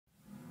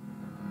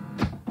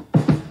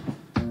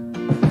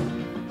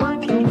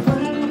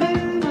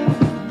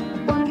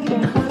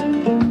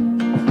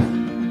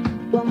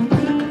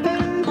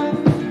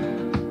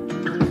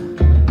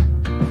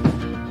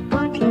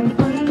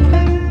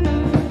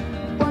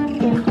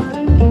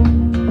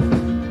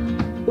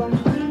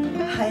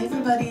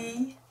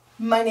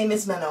my name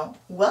is Manon.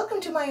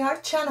 Welcome to my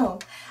art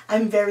channel.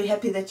 I'm very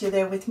happy that you're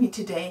there with me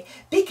today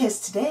because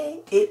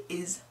today it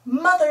is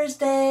Mother's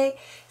Day.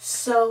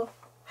 So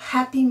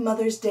happy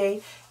Mother's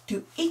Day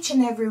to each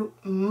and every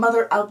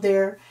mother out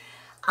there.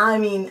 I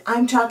mean,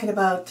 I'm talking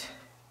about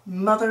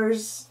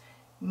mothers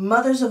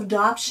of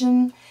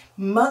adoption,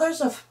 mothers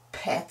of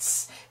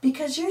pets,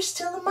 because you're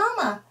still a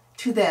mama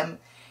to them.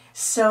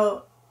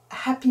 So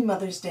happy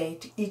Mother's Day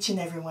to each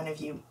and every one of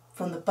you.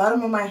 From the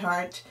bottom of my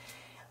heart,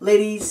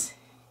 ladies,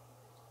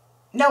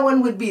 no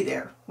one would be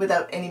there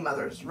without any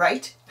mothers,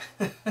 right?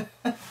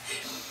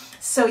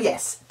 So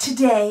yes,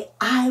 today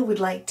I would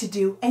like to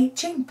do a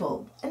chain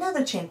pull,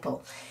 another chain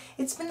pull.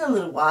 It's been a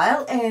little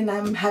while and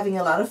I'm having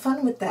a lot of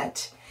fun with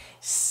that.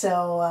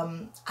 So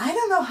I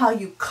don't know how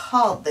you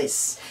call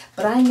this,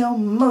 but I know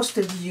most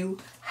of you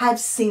have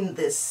seen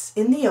this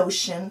in the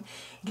ocean.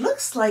 It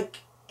looks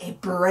like a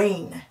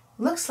brain.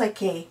 Looks like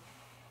a,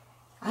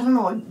 I don't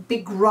know, a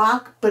big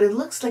rock, but it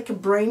looks like a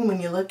brain when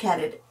you look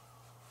at it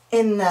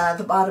in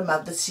the bottom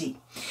of the sea.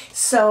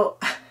 So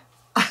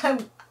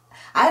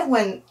I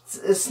went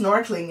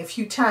snorkeling a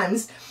few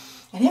times,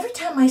 and every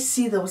time I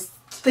see those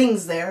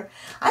things there,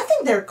 I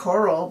think they're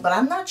coral, but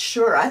I'm not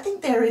sure. I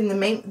think they're in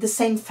the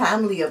same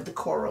family of the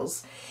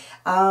corals.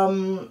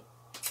 And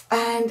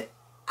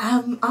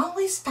I'm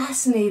always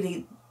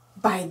fascinated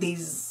by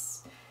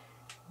these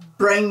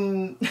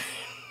brain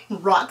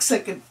rocks, I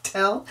could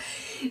tell.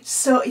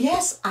 So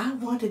yes, I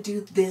want to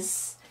do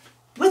this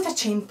with a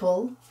chain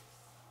pull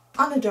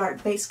on a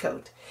dark base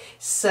coat.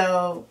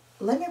 So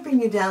let me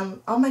bring you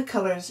down all my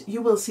colors.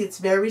 You will see it's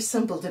very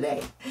simple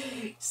today.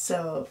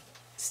 So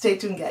stay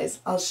tuned,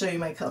 guys. I'll show you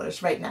my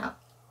colors right now.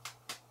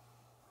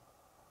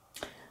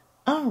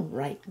 All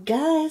right,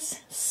 guys.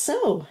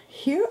 So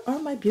here are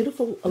my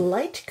beautiful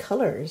light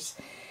colors.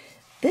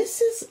 This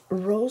is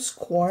Rose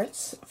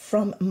Quartz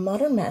from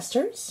Modern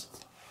Masters.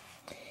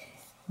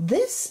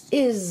 This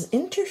is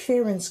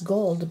Interference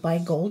Gold by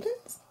Golden.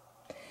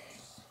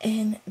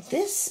 And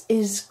this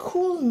is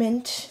Cool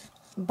Mint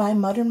by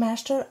Modern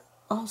Master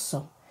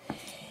also.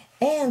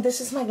 And this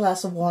is my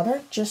glass of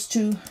water, just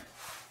to,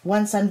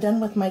 once I'm done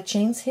with my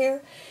chains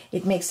here,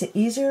 it makes it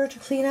easier to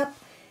clean up.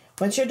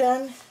 Once you're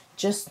done,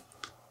 just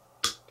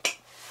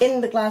in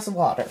the glass of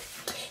water.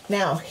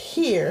 Now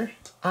here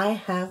I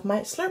have my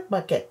slurp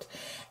bucket.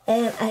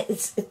 And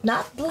it's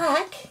not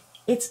black,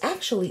 it's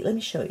actually, let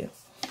me show you.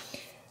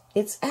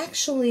 It's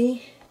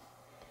actually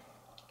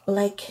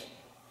like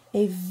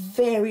a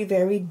very,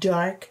 very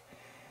dark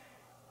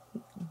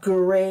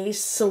gray,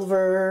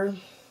 silver,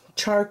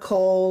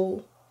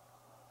 charcoal.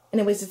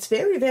 Anyways, it's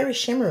very, very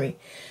shimmery.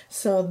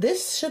 So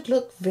this should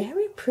look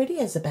very pretty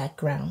as a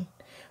background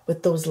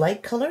with those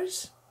light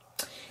colors.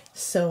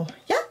 So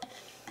yeah,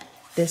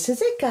 this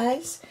is it,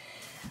 guys.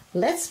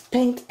 Let's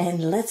paint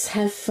and let's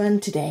have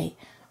fun today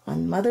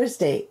on Mother's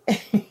Day.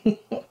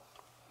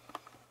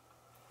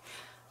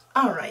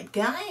 All right,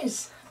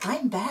 guys,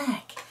 I'm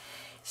back.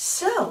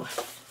 So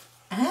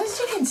as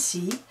you can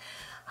see,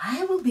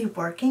 I will be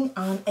working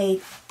on a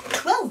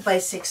 12 by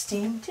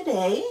 16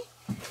 today.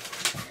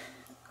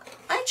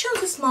 I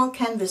chose a small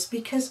canvas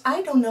because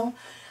I don't know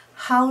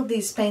how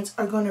these paints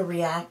are going to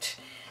react,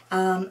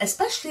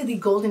 especially the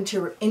gold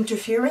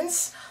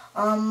interference.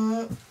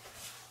 I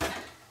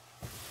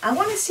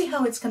want to see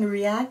how it's going to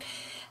react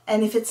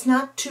and if it's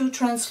not too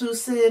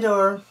translucent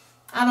or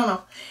I don't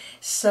know.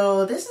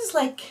 So this is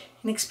like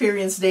an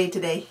experience day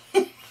today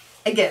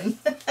again.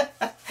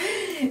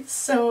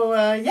 So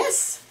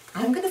yes,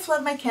 I'm going to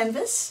flood my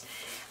canvas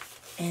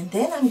and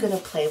then I'm going to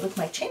play with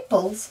my chain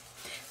pulls.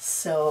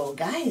 So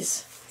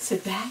guys,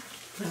 sit back,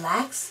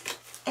 relax,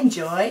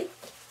 enjoy,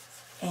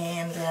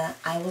 and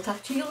I will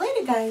talk to you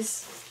later,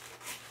 guys.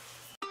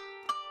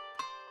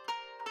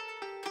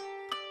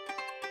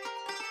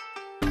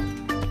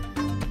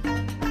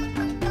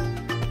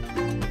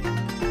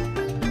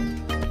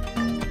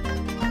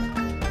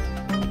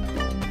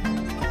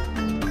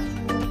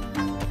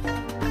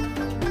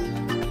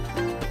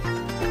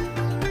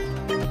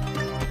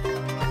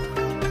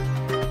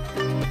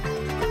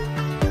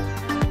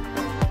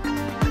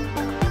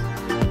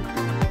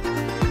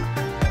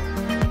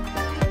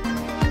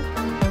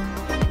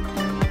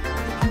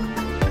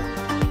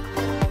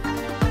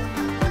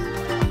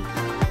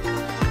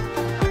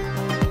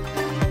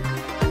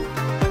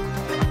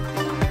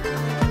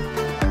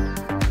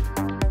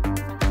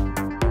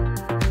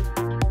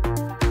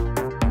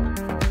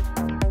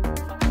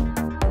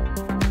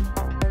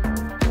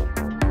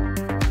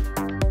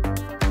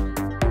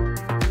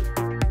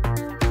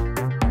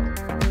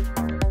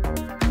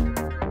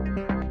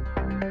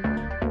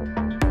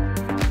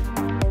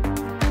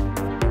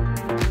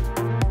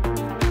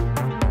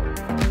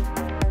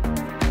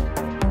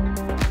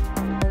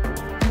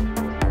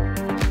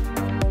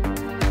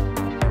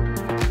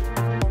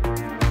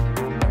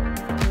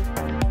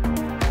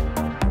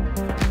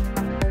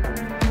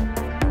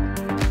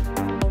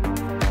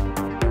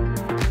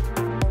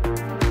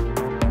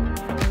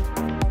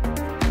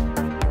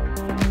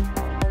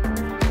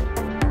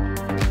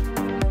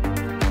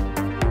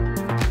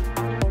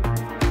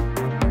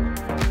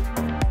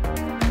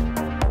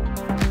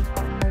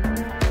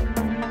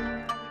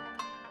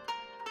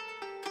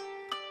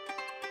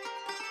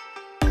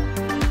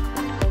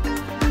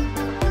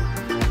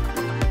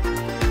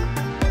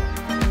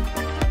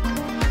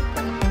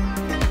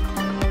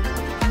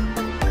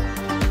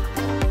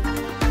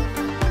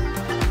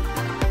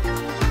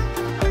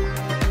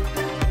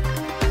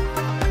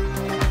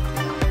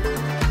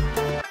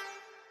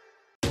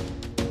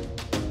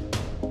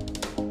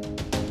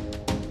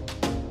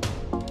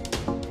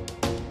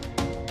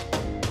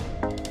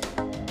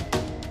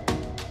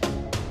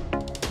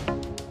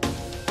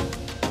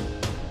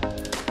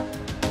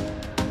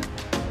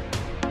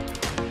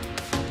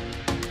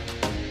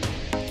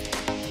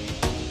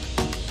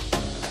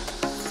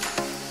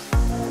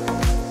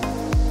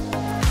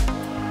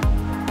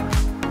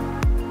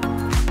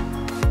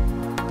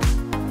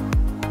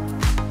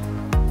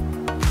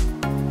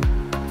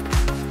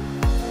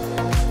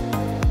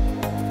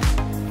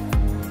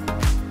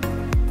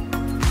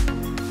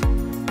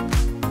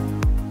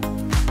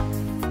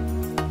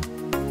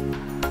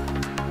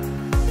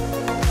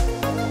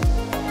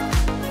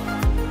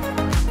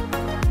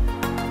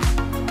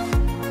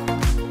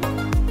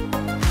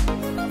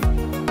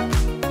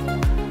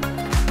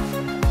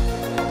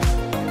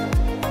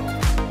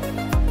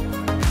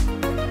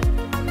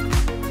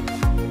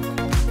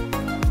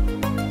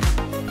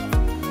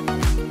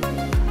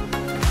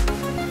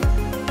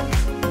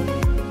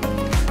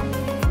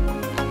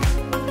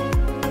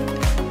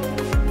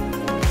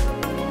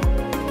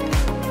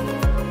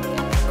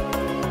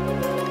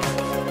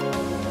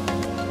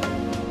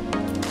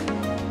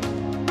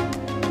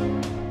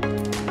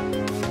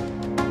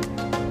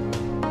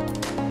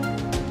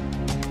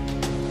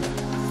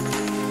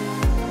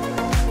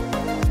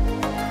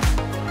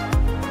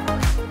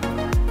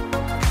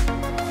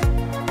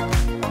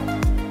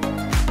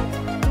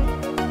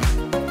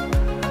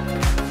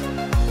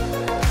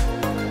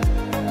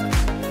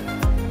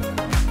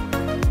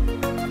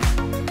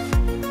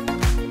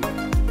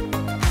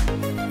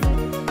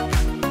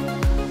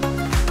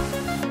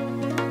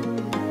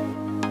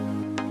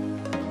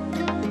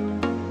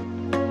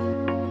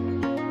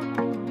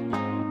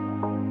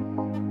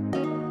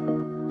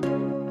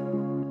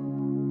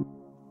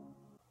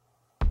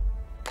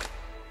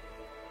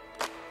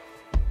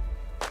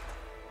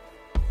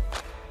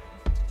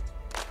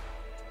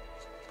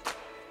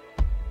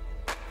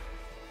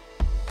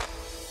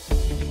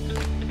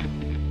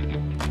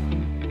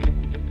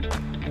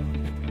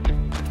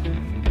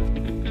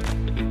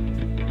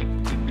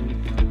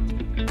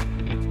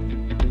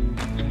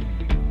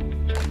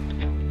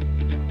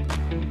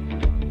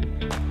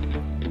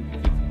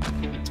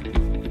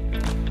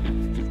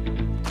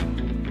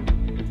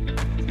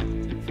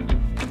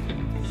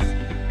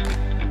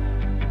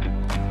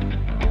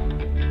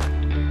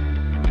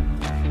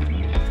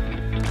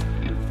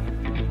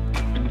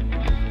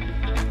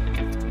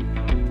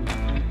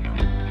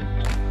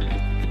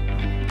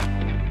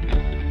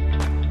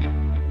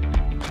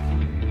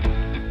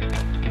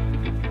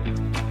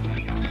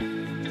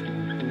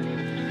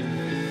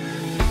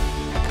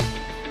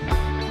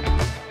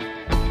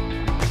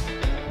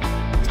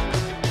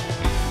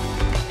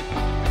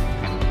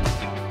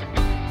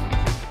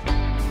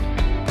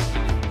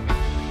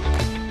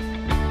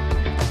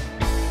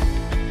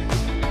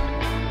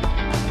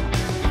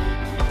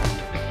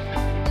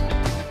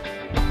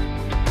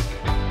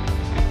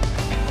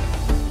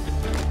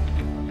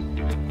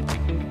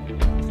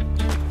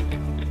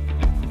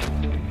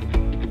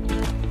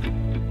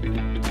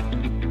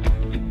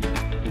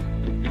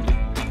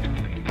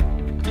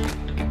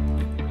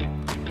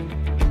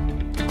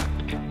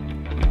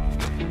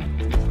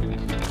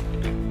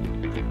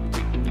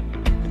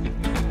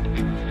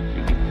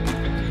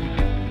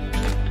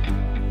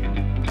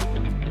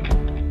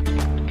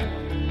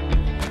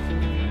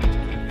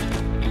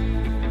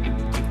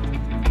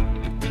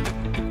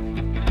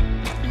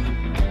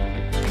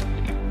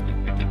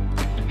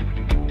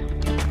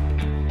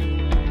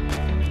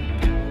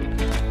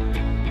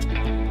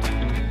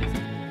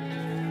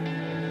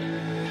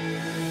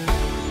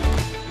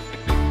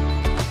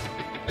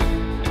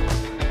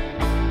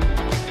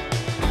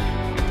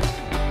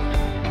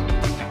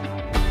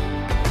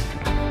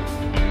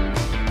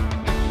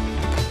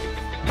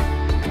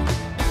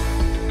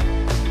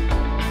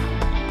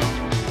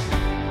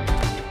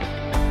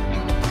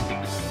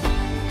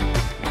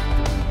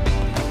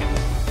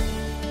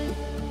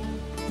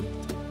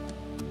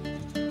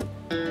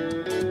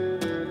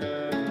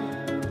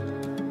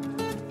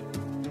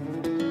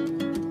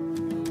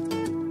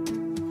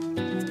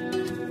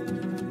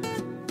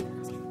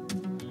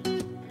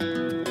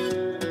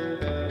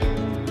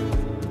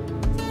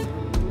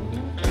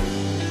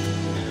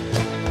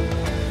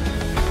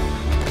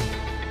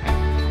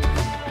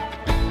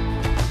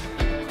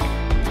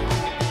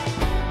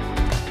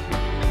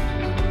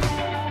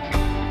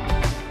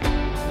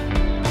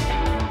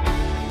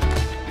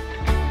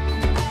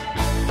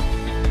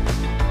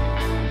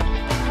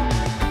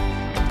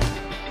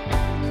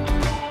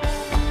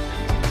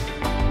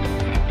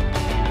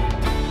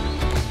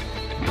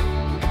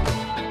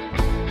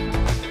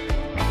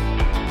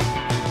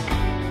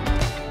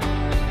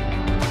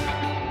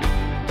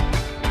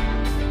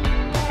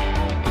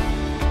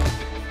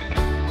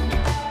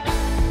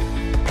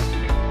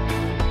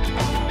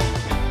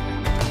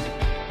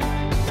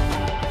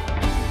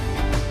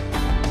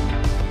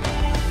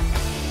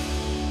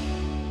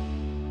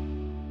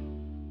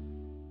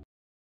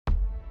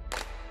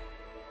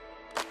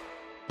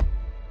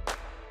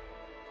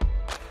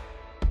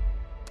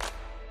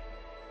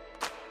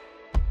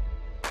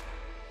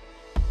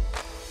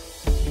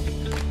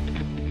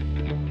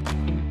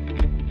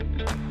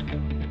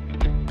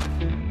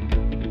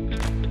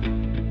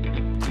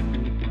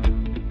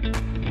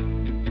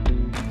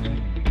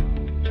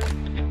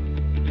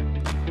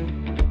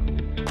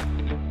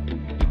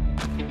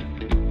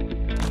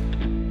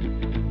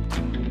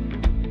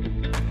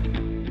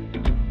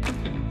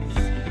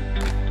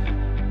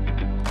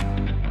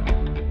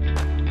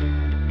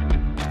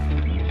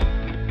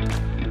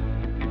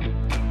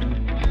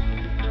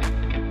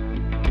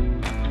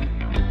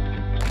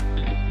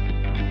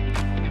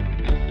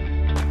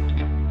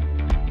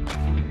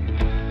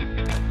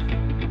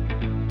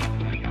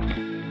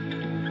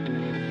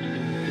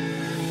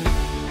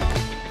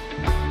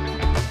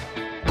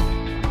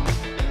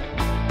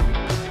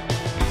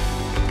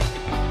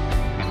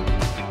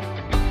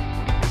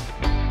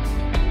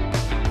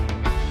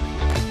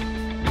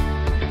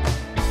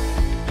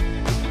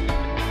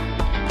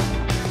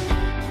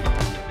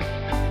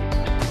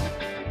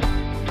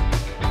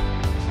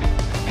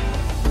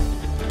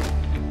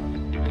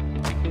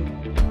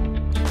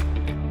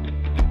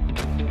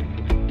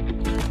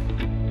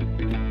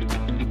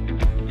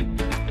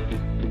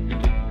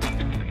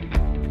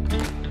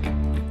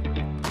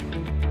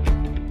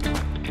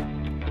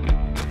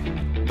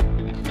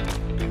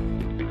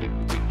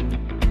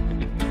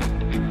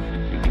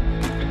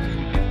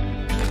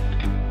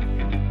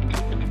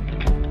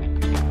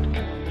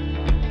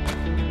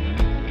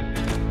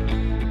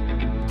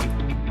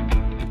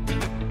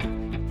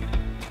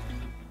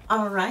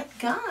 Alright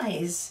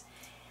guys,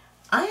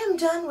 I am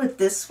done with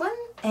this one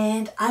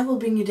and I will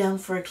bring you down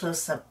for a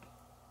close-up.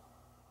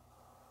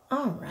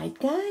 Alright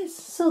guys,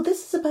 so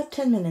this is about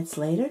 10 minutes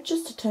later,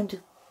 just a time to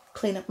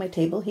clean up my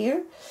table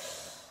here.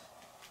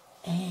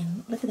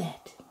 And look at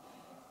that.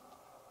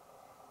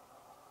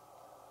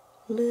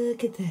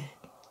 Look at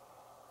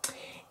that.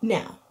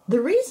 Now,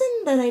 the reason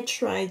that I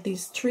tried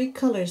these three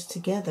colors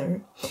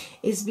together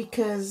is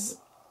because,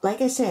 like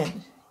I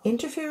said,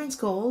 Interference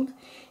Gold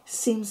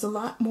seems a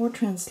lot more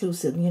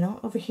translucent, you know,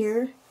 over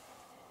here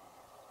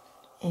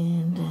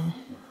and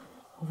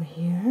over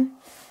here.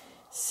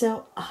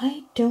 So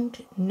I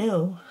don't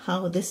know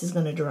how this is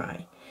going to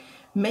dry.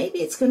 Maybe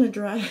it's going to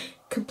dry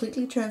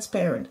completely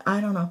transparent. I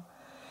don't know.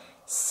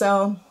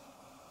 So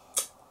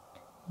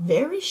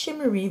very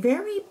shimmery,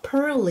 very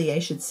pearly, I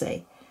should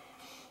say.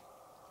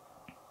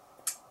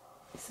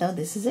 So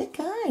this is it,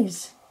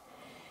 guys.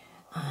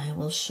 I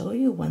will show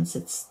you once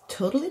it's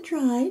totally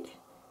dried.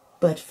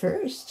 But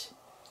first,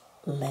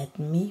 let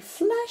me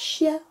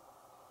flash ya.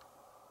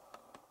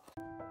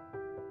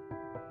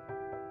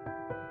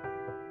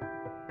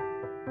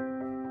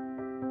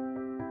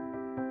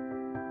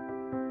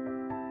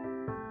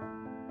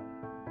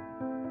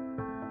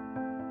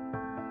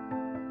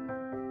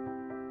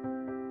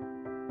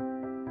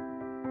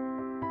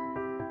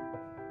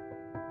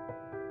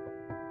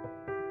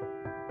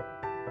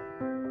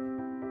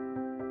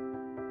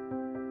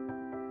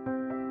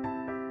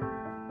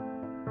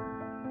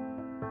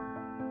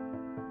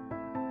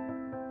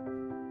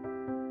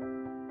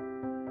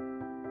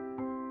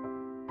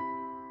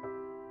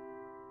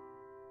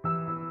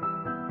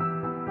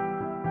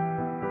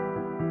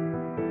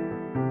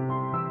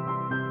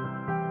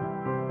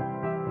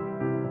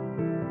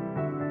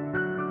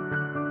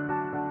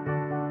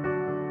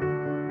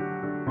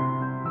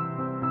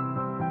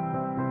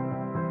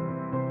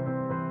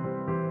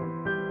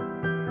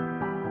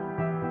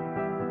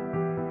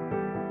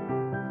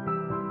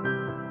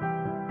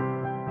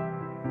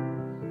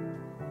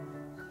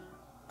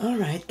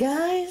 Alright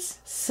guys,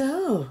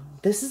 so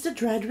this is the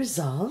dried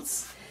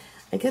results.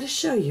 I gotta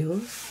show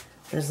you,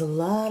 there's a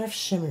lot of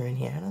shimmer in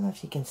here. I don't know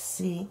if you can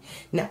see.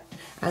 No,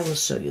 I will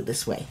show you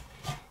this way.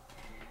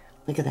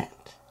 Look at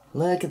that.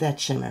 Look at that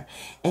shimmer.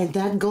 And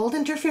that gold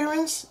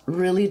interference,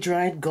 really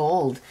dried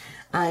gold.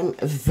 I'm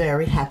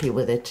very happy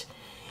with it.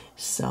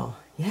 So,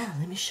 yeah,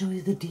 let me show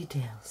you the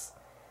details.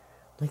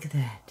 Look at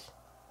that.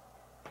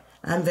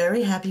 I'm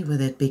very happy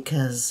with it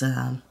because,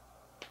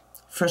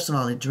 first of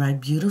all, it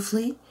dried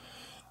beautifully.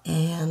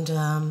 And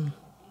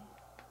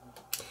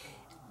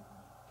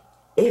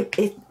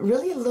it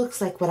really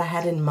looks like what I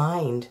had in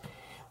mind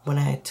when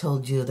I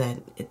told you that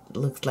it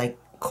looked like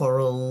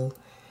coral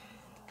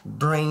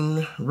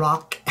brain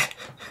rock.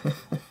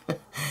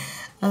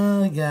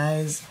 Oh,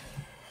 guys,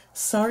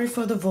 sorry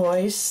for the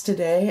voice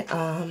today.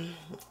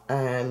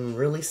 I'm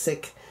really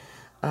sick,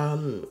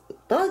 but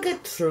I'll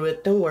get through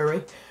it, don't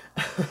worry.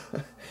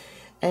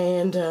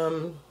 And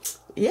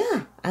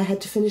yeah, I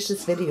had to finish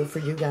this video for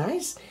you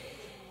guys.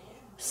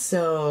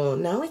 So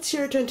now it's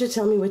your turn to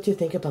tell me what you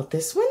think about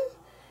this one.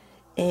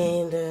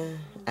 And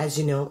as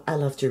you know, I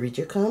love to read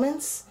your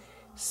comments.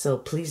 So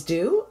please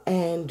do.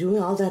 And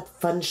do all that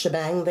fun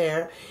shebang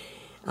there.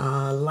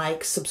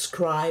 Like,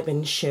 subscribe,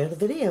 and share the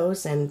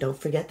videos. And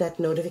don't forget that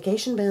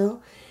notification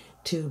bell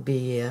to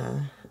be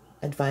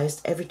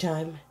advised every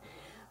time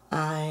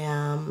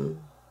I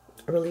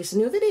release a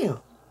new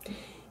video.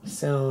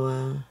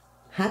 So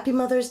happy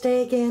Mother's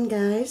Day again,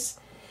 guys.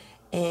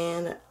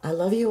 And I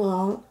love you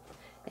all.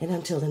 And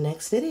until the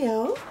next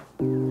video.